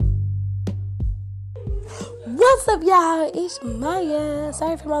What's up, y'all? It's Maya.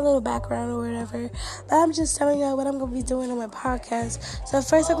 Sorry for my little background or whatever, but I'm just telling y'all what I'm going to be doing on my podcast. So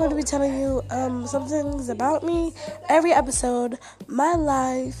first, I'm going to be telling you some things about me. Every episode, my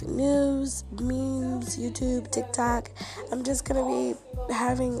life, news, memes, YouTube, TikTok. I'm just going to be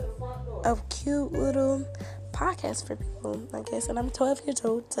having a cute little podcast for people, I guess. And I'm 12 years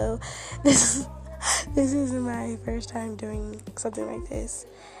old, so this is my first time doing something like this.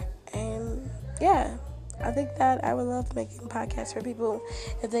 And yeah, I think that I would love making podcasts for people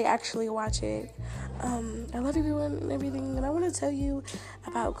if they actually watch it. I love everyone and everything, and I want to tell you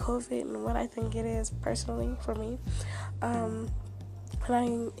about COVID and what I think it is personally for me. And I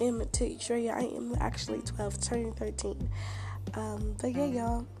am to show you I am actually 12, turning 13. But yeah,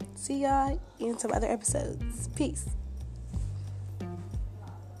 y'all. See y'all in some other episodes. Peace.